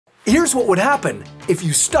Here's what would happen if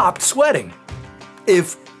you stopped sweating.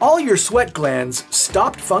 If all your sweat glands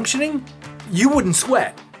stopped functioning, you wouldn't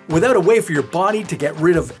sweat. Without a way for your body to get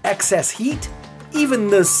rid of excess heat, even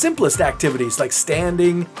the simplest activities like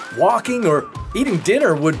standing, walking, or eating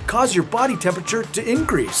dinner would cause your body temperature to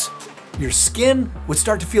increase. Your skin would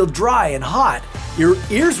start to feel dry and hot. Your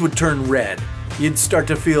ears would turn red. You'd start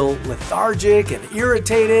to feel lethargic and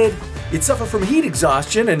irritated. You'd suffer from heat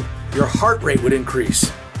exhaustion and your heart rate would increase.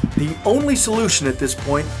 The only solution at this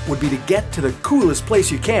point would be to get to the coolest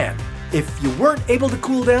place you can. If you weren't able to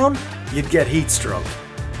cool down, you'd get heat stroke.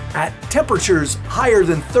 At temperatures higher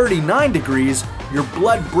than 39 degrees, your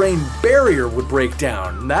blood-brain barrier would break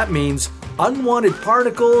down. That means unwanted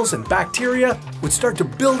particles and bacteria would start to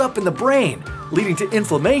build up in the brain, leading to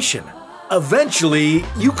inflammation. Eventually,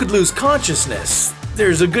 you could lose consciousness.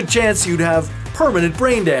 There's a good chance you'd have permanent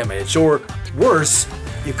brain damage, or worse,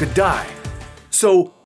 you could die. So,